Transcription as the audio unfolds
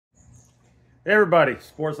Hey everybody,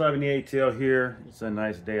 Sports Live in the ATL here. It's a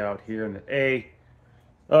nice day out here in the A.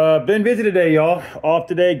 Been busy today, y'all. Off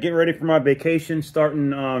today, getting ready for my vacation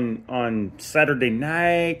starting on Saturday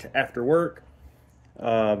night after work. Be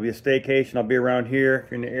a staycation. I'll be around here.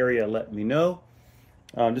 If you're in the area, let me know.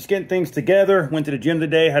 Just getting things together. Went to the gym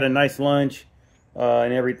today, had a nice lunch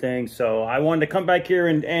and everything. So I wanted to come back here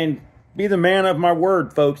and be the man of my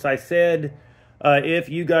word, folks. I said if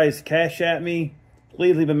you guys cash at me,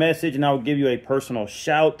 please leave a message and I will give you a personal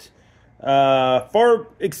shout. Far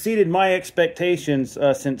exceeded my expectations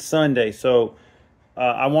since Sunday. So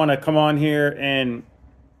I want to come on here and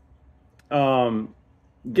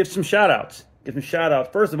give some shout outs.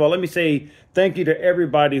 First of all, let me say thank you to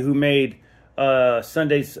everybody who made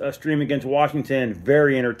Sunday's stream against Washington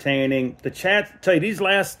very entertaining. The chat, tell you, these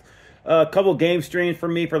last couple game streams for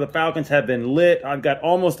me for the Falcons have been lit. I've got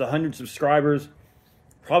almost 100 subscribers.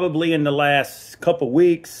 Probably in the last couple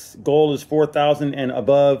weeks. Goal is 4,000 and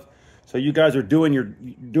above. So you guys are doing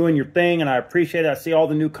your thing, and I appreciate it. I see all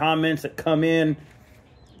the new comments that come in.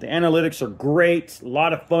 The analytics are great. A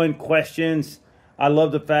lot of fun questions. I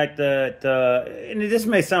love the fact that, and this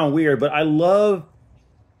may sound weird, but I love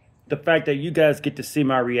the fact that you guys get to see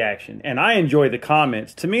my reaction. And I enjoy the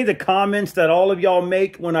comments. To me, the comments that all of y'all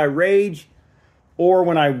make when I rage or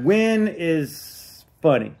when I win is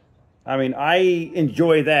funny. I mean, I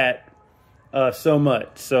enjoy that so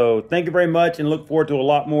much. So thank you very much and look forward to a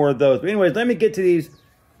lot more of those. But anyways, let me get to these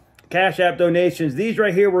Cash App donations. These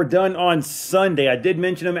right here were done on Sunday. I did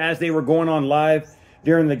mention them as they were going on live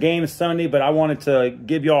during the game Sunday, but I wanted to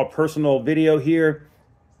give y'all a personal video here.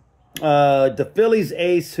 The Phillies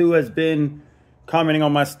ace, who has been commenting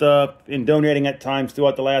on my stuff and donating at times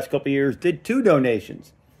throughout the last couple of years, did 2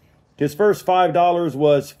 donations. His first $5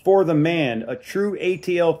 was for the man, a true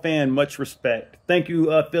ATL fan, much respect. Thank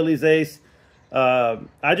you, Phillies ace.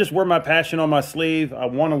 I just wear my passion on my sleeve. I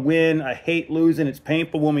want to win. I hate losing. It's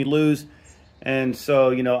painful when we lose. And so,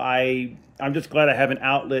 you know, I'm just glad I have an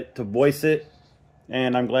outlet to voice it.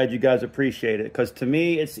 And I'm glad you guys appreciate it. Because to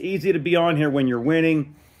me, it's easy to be on here when you're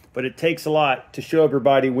winning. But it takes a lot to show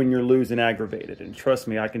everybody when you're losing aggravated. And trust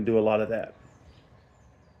me, I can do a lot of that.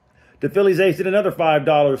 The Phillies ace did another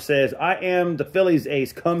 $5, says, I am the Phillies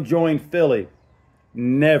ace. Come join Philly.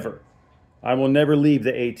 Never. I will never leave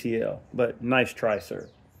the ATL. But nice try, sir.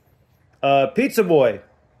 Pizza Boy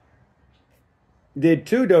did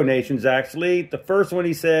 2 donations, actually. The first one,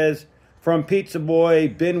 he says, from Pizza Boy,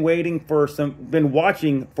 been watching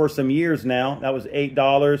for some years now. That was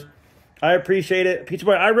 $8. I appreciate it. Pizza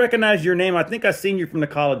Boy, I recognize your name. I think I've seen you from the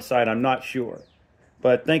college side. I'm not sure.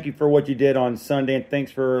 But thank you for what you did on Sunday, and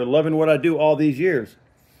thanks for loving what I do all these years.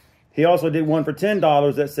 He also did one for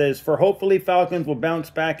 $10 that says, for hopefully Falcons will bounce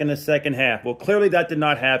back in the second half. Well, clearly that did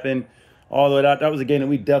not happen, although that was a game that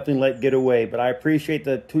we definitely let get away. But I appreciate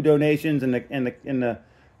the 2 donations and the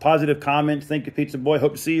positive comments. Thank you, Pizza Boy.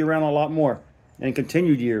 Hope to see you around a lot more in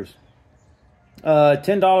continued years.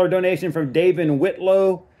 $10 donation from David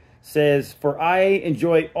Whitlow says, for I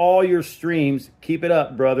enjoy all your streams. Keep it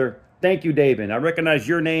up, brother. Thank you, David. I recognize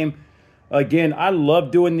your name. Again, I love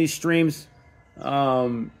doing these streams.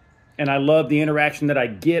 And I love the interaction that I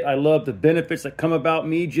get. I love the benefits that come about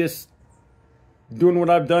me just doing what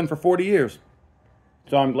I've done for 40 years.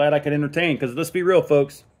 So I'm glad I could entertain. Because let's be real,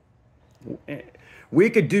 folks. We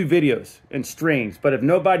could do videos and streams. But if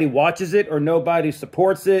nobody watches it or nobody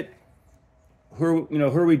supports it, who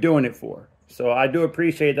are we doing it for? So I do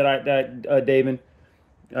appreciate that, David.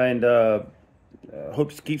 And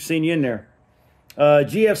hope to keep seeing you in there.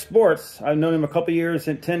 GF Sports, I've known him a couple years,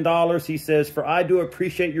 at $10. He says, for I do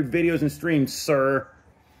appreciate your videos and streams, sir.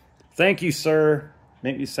 Thank you, sir.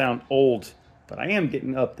 Make me sound old, but I am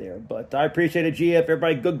getting up there. But I appreciate it, GF.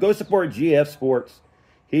 Everybody, go support GF Sports.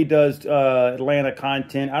 He does Atlanta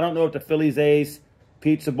content. I don't know if the Phillies ace,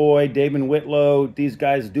 Pizza Boy, David Whitlow, these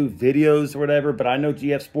guys do videos or whatever, but I know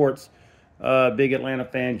GF Sports, big Atlanta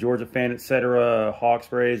fan, Georgia fan, etc. Hawks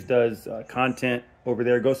Braves does content over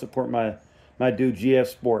there. Go support my dude GF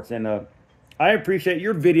Sports. And I appreciate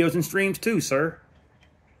your videos and streams too, sir.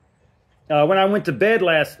 When I went to bed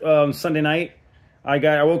last Sunday night,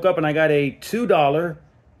 I woke up and I got a $2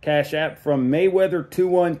 Cash App from Mayweather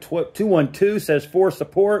 212, says for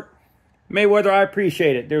support. Mayweather, I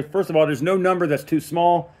appreciate it. First of all, there's no number that's too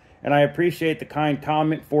small, and I appreciate the kind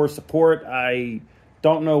comment for support. I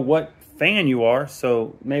don't know what fan you are,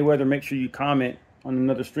 so Mayweather, make sure you comment on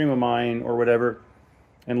another stream of mine or whatever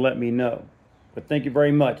and let me know. But thank you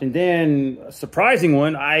very much. And then a surprising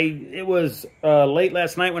one, it was late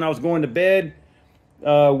last night when I was going to bed.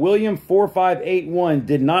 William4581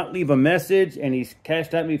 did not leave a message, and he's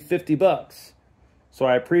cashed at me $50. So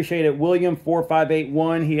I appreciate it.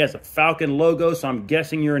 William4581, he has a Falcon logo, so I'm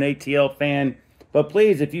guessing you're an ATL fan. But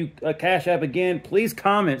please, if you Cash App again, please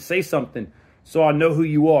comment, say something, so I know who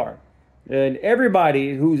you are. And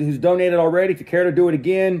everybody who's donated already, if you care to do it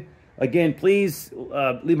again, please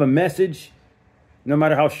leave a message, no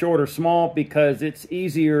matter how short or small, because it's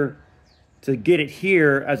easier to get it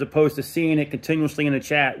here as opposed to seeing it continuously in the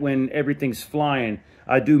chat when everything's flying.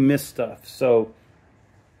 I do miss stuff. So,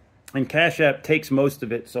 and Cash App takes most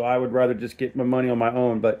of it, so I would rather just get my money on my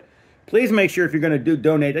own. But please make sure if you're going to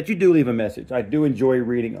donate that you do leave a message. I do enjoy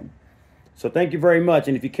reading them. So thank you very much.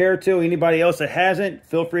 And if you care to, anybody else that hasn't,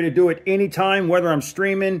 feel free to do it anytime, whether I'm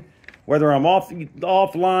streaming, whether I'm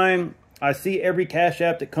offline. I see every Cash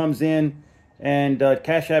App that comes in, and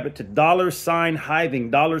Cash App it to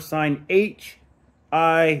 $hiving,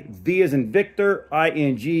 $HIV as in Victor,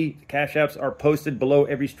 ING. Cash Apps are posted below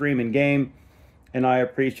every stream and game, and I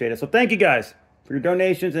appreciate it. So thank you guys for your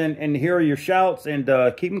donations, and here are your shouts, and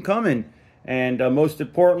keep them coming. And most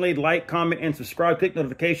importantly, like, comment, and subscribe. Click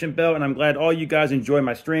notification bell, and I'm glad all you guys enjoy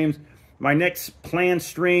my streams. My next planned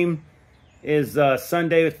stream is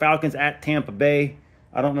Sunday with Falcons at Tampa Bay.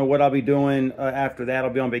 I don't know what I'll be doing after that. I'll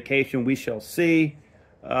be on vacation. We shall see.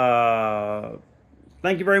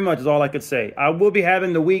 Thank you very much is all I could say. I will be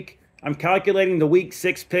having I'm calculating the week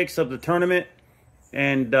 6 picks of the tournament,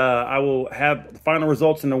 and I will have the final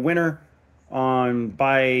results in the winner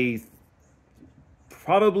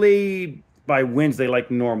probably by Wednesday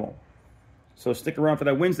like normal. So stick around for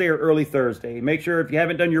that Wednesday or early Thursday. Make sure if you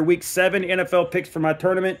haven't done your week 7 NFL picks for my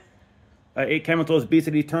tournament, 8 Camel Toes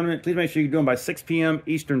Obesity Tournament, please make sure you do them by 6 p.m.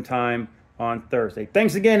 Eastern Time on Thursday.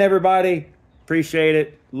 Thanks again, everybody. Appreciate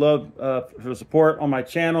it. Love for the support on my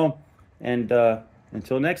channel. And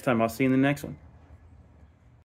until next time, I'll see you in the next one.